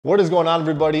What is going on,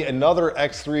 everybody? Another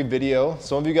X3 video.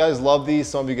 Some of you guys love these,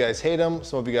 some of you guys hate them,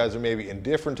 some of you guys are maybe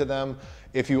indifferent to them.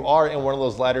 If you are in one of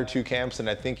those latter two camps, then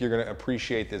I think you're gonna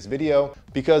appreciate this video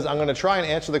because I'm gonna try and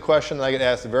answer the question that I get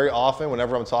asked very often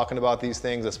whenever I'm talking about these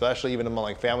things, especially even among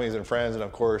like families and friends, and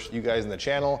of course you guys in the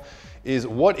channel, is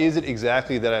what is it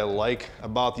exactly that I like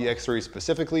about the X3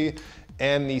 specifically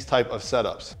and these type of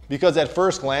setups. Because at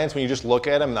first glance, when you just look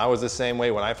at them, and I was the same way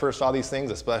when I first saw these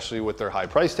things, especially with their high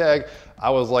price tag,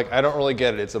 I was like, I don't really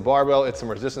get it. It's a barbell, it's some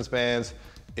resistance bands,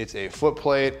 it's a foot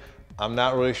plate. I'm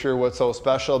not really sure what's so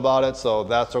special about it, so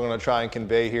that's what I'm gonna try and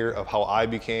convey here of how I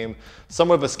became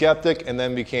somewhat of a skeptic and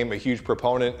then became a huge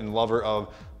proponent and lover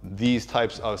of these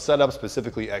types of setups,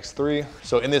 specifically X3.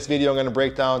 So in this video, I'm gonna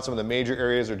break down some of the major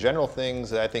areas or general things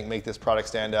that I think make this product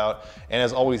stand out. And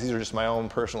as always, these are just my own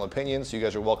personal opinions, so you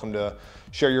guys are welcome to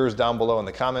share yours down below in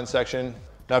the comment section.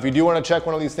 Now, if you do want to check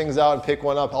one of these things out and pick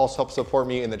one up, also help support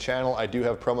me in the channel, I do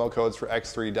have promo codes for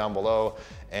X3 down below.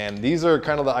 And these are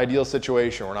kind of the ideal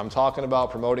situation when I'm talking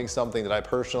about promoting something that I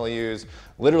personally use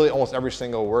literally almost every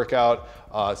single workout.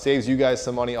 Saves you guys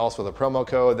some money also with a promo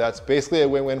code. That's basically a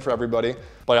win-win for everybody.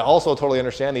 But I also totally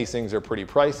understand these things are pretty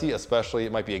pricey, especially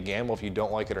it might be a gamble if you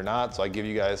don't like it or not. So I give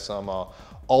you guys some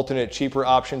alternate cheaper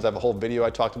options. I have a whole video I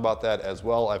talked about that as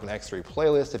well. I have an X3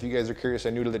 playlist if you guys are curious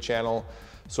and new to the channel.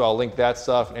 So I'll link that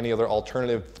stuff and any other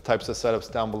alternative types of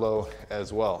setups down below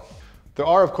as well. There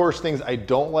are, of course, things I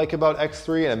don't like about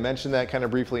X3, and I mentioned that kind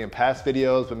of briefly in past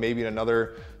videos, but maybe in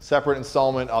another separate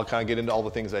installment, I'll kind of get into all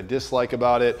the things I dislike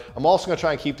about it. I'm also gonna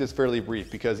try and keep this fairly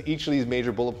brief because each of these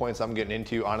major bullet points I'm getting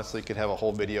into honestly could have a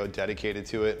whole video dedicated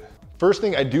to it. First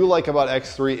thing I do like about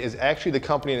X3 is actually the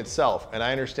company in itself. And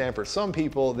I understand for some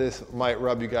people, this might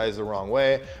rub you guys the wrong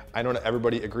way. I know not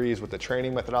everybody agrees with the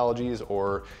training methodologies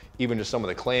or even just some of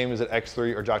the claims that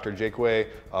X3 or Dr. Jakwe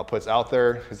puts out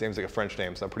there. His name's like a French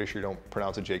name, so I'm pretty sure you don't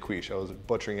pronounce it Jaquiche. I was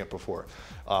butchering it before.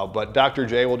 But Dr.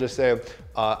 J will just say,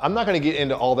 I'm not gonna get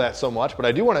into all that so much, but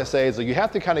I do wanna say is like you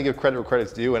have to kind of give credit where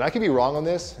credit's due. And I could be wrong on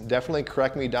this. Definitely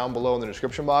correct me down below in the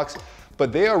description box.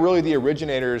 But they are really the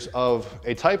originators of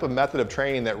a type of method of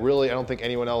training that really I don't think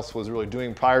anyone else was really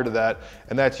doing prior to that.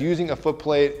 And that's using a foot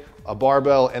plate, a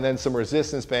barbell, and then some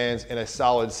resistance bands in a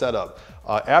solid setup.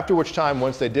 After which time,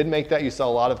 once they did make that, you saw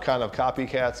a lot of kind of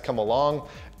copycats come along.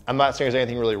 I'm not saying there's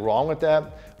anything really wrong with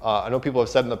that. I know people have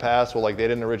said in the past, well, like they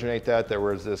didn't originate that. There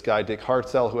was this guy, Dick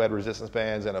Hartzell, who had resistance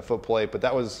bands and a foot plate, but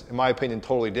that was, in my opinion,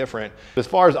 totally different. As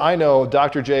far as I know,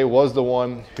 Dr. J was the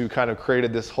one who kind of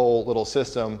created this whole little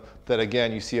system that,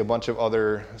 again, you see a bunch of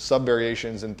other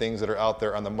sub-variations and things that are out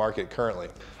there on the market currently.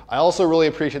 I also really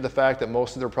appreciate the fact that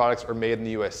most of their products are made in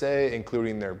the USA,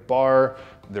 including their bar,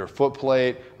 their foot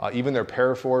plate, even their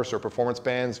Paraforce or performance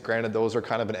bands. Granted, those are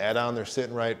kind of an add-on. They're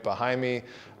sitting right behind me.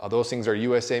 Those things are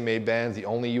USA made bands, the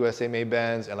only USA made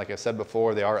bands. And like I said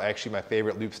before, they are actually my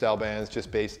favorite loop style bands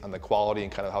just based on the quality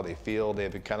and kind of how they feel. They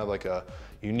have kind of like a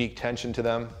unique tension to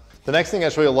them. The next thing I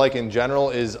just really like in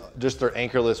general is just their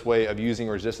anchorless way of using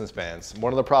resistance bands.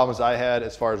 One of the problems I had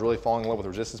as far as really falling in love with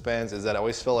resistance bands is that I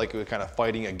always felt like it was kind of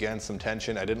fighting against some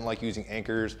tension. I didn't like using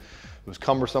anchors. It was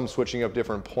cumbersome switching up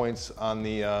different points on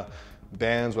the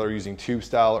bands, whether using tube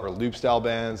style or loop style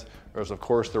bands. There's of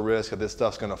course the risk that this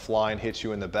stuff's gonna fly and hit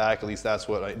you in the back. At least that's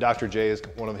what Dr. J is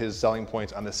one of his selling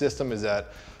points on the system is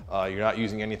that you're not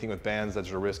using anything with bands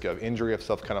that's a risk of injury if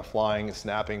stuff kind of flying and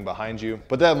snapping behind you.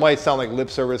 But that might sound like lip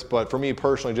service, but for me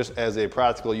personally, just as a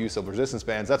practical use of resistance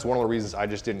bands, that's one of the reasons I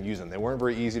just didn't use them. They weren't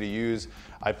very easy to use.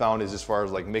 I found as far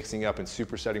as like mixing up and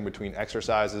supersetting between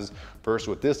exercises versus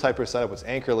with this type of setup, it's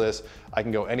anchorless. I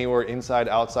can go anywhere, inside,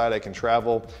 outside, I can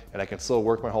travel, and I can still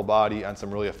work my whole body on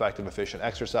some really effective, efficient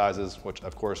exercises, which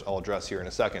of course I'll address here in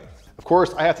a second. Of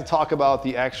course, I have to talk about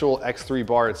the actual X3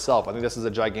 bar itself. I think this is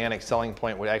a gigantic selling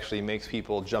point, what actually makes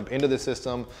people jump into the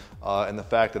system, and the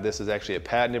fact that this is actually a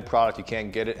patented product. You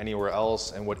can't get it anywhere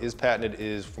else. And what is patented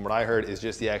is, from what I heard, is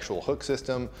just the actual hook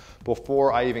system.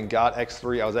 Before I even got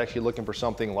X3, I was actually looking for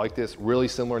something like this, really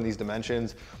similar in these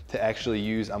dimensions, to actually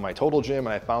use on my total gym.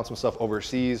 And I found some stuff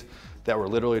overseas that were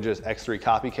literally just X3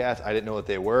 copycats. I didn't know what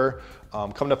they were.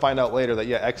 Come to find out later that,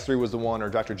 yeah, X3 was the one, or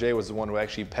Dr. J was the one who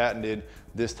actually patented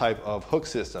this type of hook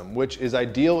system, which is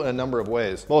ideal in a number of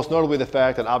ways. Most notably the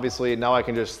fact that obviously now I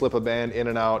can just slip a band in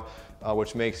and out,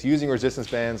 which makes using resistance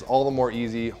bands all the more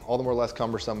easy, all the more less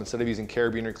cumbersome. Instead of using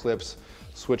carabiner clips,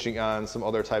 switching on some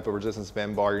other type of resistance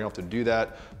band bar, you don't have to do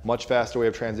that. Much faster way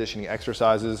of transitioning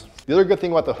exercises. The other good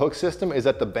thing about the hook system is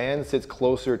that the band sits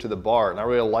closer to the bar, and I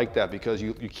really like that because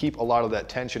you keep a lot of that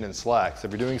tension and slack. So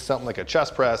if you're doing something like a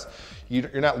chest press,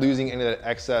 you're not losing any of that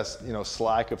excess,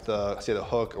 slack if the, say, the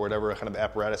hook or whatever kind of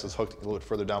apparatus is hooked a little bit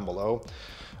further down below.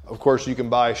 Of course, you can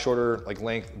buy shorter like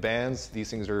length bands. These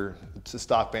things are,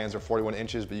 stock bands are 41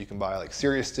 inches, but you can buy like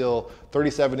Serious Steel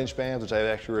 37-inch bands, which I've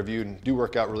actually reviewed and do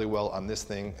work out really well on this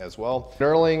thing as well.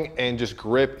 Knurling and just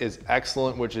grip is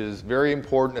excellent, which is very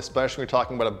important, especially when you're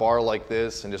talking about a bar like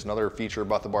this. And just another feature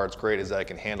about the bar that's great is that it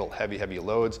can handle heavy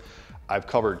loads. I've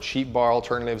covered cheap bar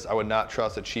alternatives. I would not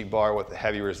trust a cheap bar with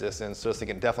heavy resistance. So it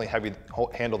can definitely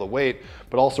handle the weight,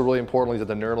 but also really importantly that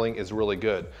the knurling is really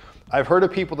good. I've heard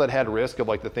of people that had risk of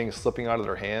like the things slipping out of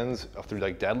their hands through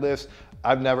like deadlifts.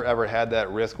 I've never ever had that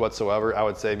risk whatsoever. I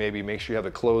would say maybe make sure you have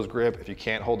a closed grip. If you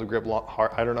can't hold the grip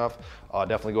hard enough,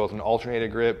 definitely go with an alternated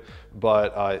grip.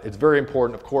 But it's very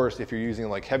important, of course, if you're using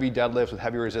like heavy deadlifts with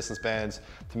heavy resistance bands,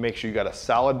 to make sure you got a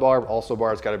solid bar, but also a bar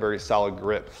that's got a very solid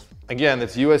grip. Again,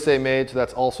 it's USA made, so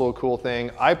that's also a cool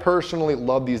thing. I personally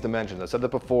love these dimensions. I said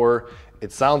that before.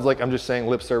 It sounds like I'm just saying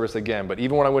lip service again, but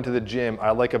even when I went to the gym,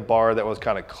 I like a bar that was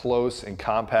kind of close and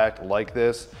compact like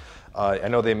this. I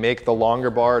know they make the longer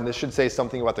bar, and this should say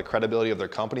something about the credibility of their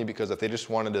company, because if they just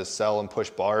wanted to sell and push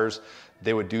bars,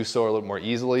 they would do so a little more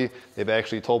easily. They've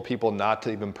actually told people not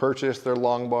to even purchase their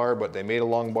long bar, but they made a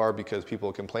long bar because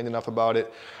people complained enough about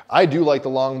it. I do like the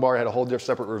long bar. I had a whole different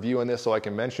separate review on this, so I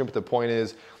can mention it, but the point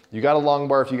is, you got a long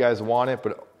bar if you guys want it,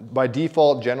 but by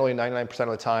default, generally 99% of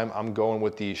the time, I'm going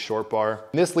with the short bar.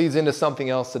 And this leads into something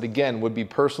else that again would be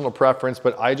personal preference,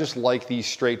 but I just like these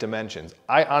straight dimensions.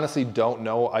 I honestly don't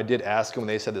know. I did ask them when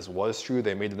they said this was true.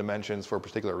 They made the dimensions for a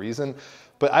particular reason,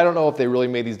 but I don't know if they really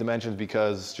made these dimensions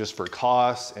because just for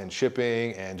costs and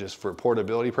shipping and just for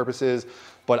portability purposes.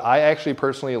 But I actually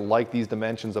personally like these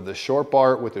dimensions of the short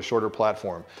bar with the shorter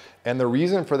platform. And the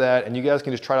reason for that, and you guys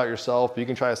can just try it out yourself, but you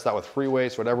can try this out with free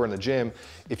weights, whatever in the gym.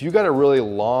 If you got a really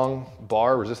long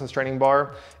bar, resistance training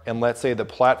bar, and let's say the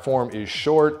platform is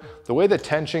short, the way the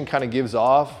tension kind of gives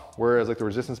off, whereas like the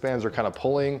resistance bands are kind of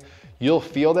pulling, you'll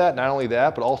feel that. Not only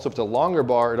that, but also if it's a longer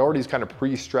bar, it already is kind of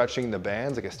pre-stretching the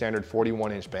bands, like a standard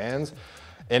 41-inch bands.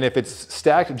 And if it's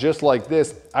stacked just like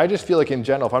this, I just feel like in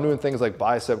general, if I'm doing things like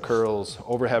bicep curls,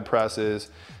 overhead presses,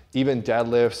 even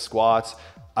deadlifts, squats,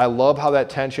 I love how that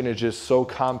tension is just so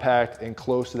compact and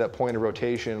close to that point of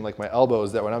rotation, like my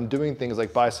elbows, that when I'm doing things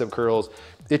like bicep curls,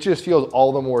 it just feels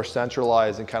all the more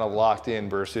centralized and kind of locked in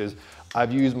versus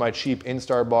I've used my cheap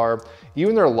Instar bar.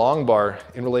 Even their long bar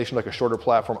in relation to like a shorter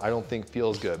platform, I don't think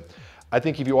feels good. I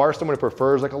think if you are someone who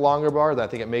prefers like a longer bar, then I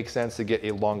think it makes sense to get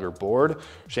a longer board.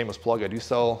 Shameless plug, I do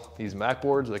sell these Mac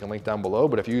boards that I can link down below,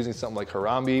 but if you're using something like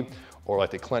Harambe or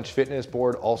like the Clench Fitness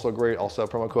board, also great, also have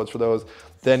promo codes for those,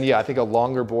 then yeah, I think a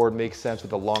longer board makes sense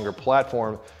with a longer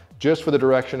platform, just for the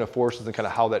direction of forces and kind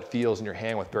of how that feels in your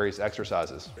hand with various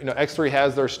exercises. You know, X3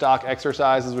 has their stock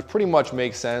exercises, which pretty much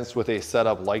makes sense with a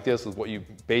setup like this, with what you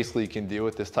basically can do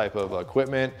with this type of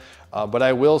equipment. But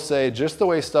I will say, just the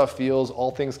way stuff feels,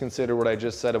 all things considered, what I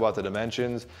just said about the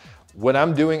dimensions, when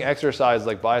I'm doing exercises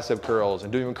like bicep curls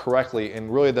and doing them correctly,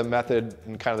 and really the method,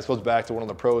 and kind of this goes back to one of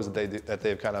the pros that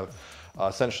they've kind of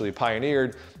essentially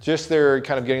pioneered, just they're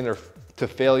kind of getting their to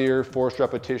failure, forced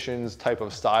repetitions type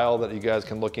of style that you guys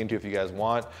can look into if you guys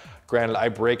want. Granted, I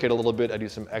break it a little bit. I do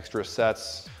some extra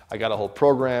sets. I got a whole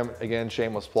program. Again,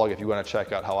 shameless plug if you want to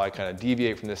check out how I kind of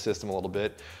deviate from this system a little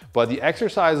bit. But the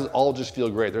exercises all just feel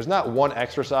great. There's not one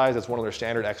exercise that's one of their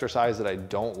standard exercises that I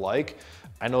don't like.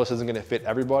 I know this isn't going to fit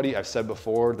everybody. I've said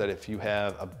before that if you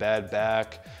have a bad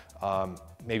back,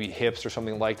 maybe hips or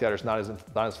something like that, or it's not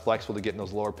as flexible to get in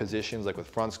those lower positions, like with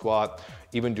front squat,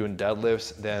 even doing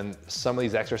deadlifts, then some of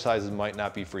these exercises might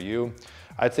not be for you.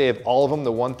 I'd say of all of them,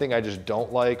 the one thing I just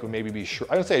don't like would maybe be,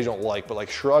 I don't say I don't like, but like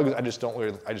shrugs, I just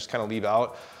kind of leave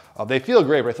out. They feel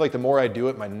great, but I feel like the more I do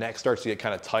it, my neck starts to get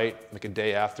kind of tight like a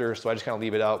day after, so I just kind of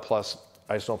leave it out. Plus,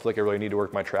 I just don't feel like I really need to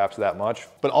work my traps that much.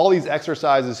 But all these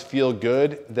exercises feel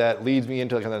good. That leads me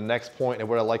into kind of the next point, and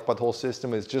what I like about the whole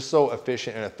system is just so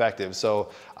efficient and effective. So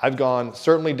I've gone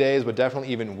certainly days, but definitely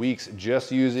even weeks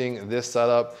just using this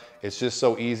setup. It's just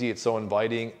so easy, it's so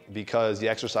inviting because the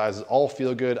exercises all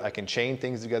feel good. I can chain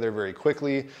things together very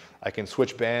quickly. I can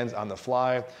switch bands on the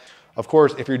fly. Of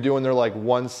course, if you're doing their like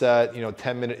one set,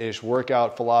 10-minute-ish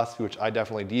workout philosophy, which I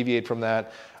definitely deviate from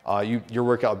that, your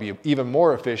workout will be even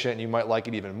more efficient and you might like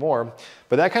it even more.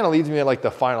 But that kind of leads me to like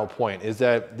the final point, is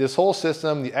that this whole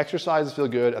system, the exercises feel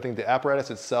good. I think the apparatus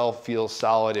itself feels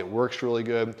solid. It works really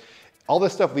good. All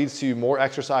this stuff leads to more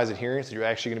exercise adherence, that you're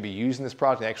actually going to be using this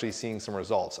product and actually seeing some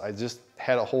results. I just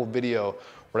had a whole video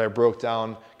where I broke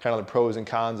down kind of the pros and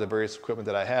cons of various equipment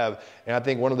that I have. And I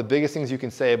think one of the biggest things you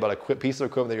can say about a piece of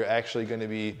equipment that you're actually going to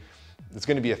be, that's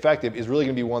going to be effective, is really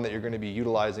going to be one that you're going to be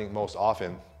utilizing most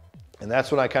often. And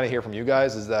that's what I kind of hear from you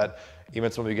guys, is that even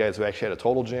some of you guys who actually had a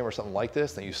total gym or something like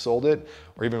this, and you sold it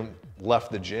or even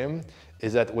left the gym,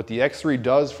 is that what the X3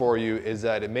 does for you is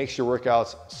that it makes your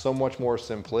workouts so much more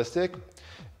simplistic.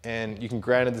 And you can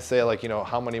granted to say, like, you know,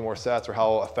 how many more sets or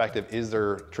how effective is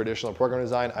their traditional program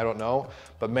design? I don't know.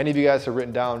 But many of you guys have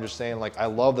written down just saying, like, I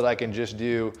love that I can just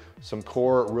do some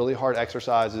core, really hard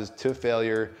exercises to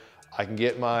failure. I can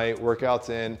get my workouts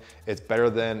in. It's better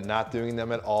than not doing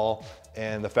them at all.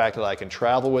 And the fact that I can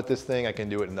travel with this thing, I can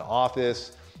do it in the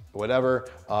office, whatever,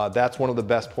 that's one of the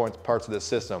best parts of this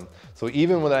system. So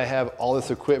even when I have all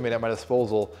this equipment at my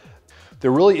disposal, there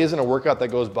really isn't a workout that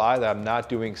goes by that I'm not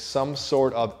doing some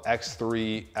sort of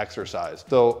X3 exercise.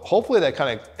 So hopefully that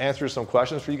kind of answers some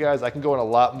questions for you guys. I can go in a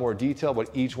lot more detail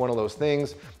about each one of those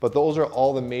things, but those are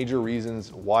all the major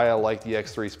reasons why I like the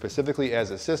X3 specifically as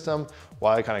a system,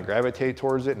 why I kind of gravitate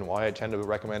towards it, and why I tend to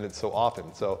recommend it so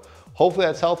often. So hopefully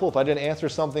that's helpful. If I didn't answer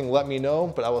something, let me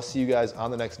know, but I will see you guys on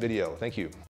the next video. Thank you.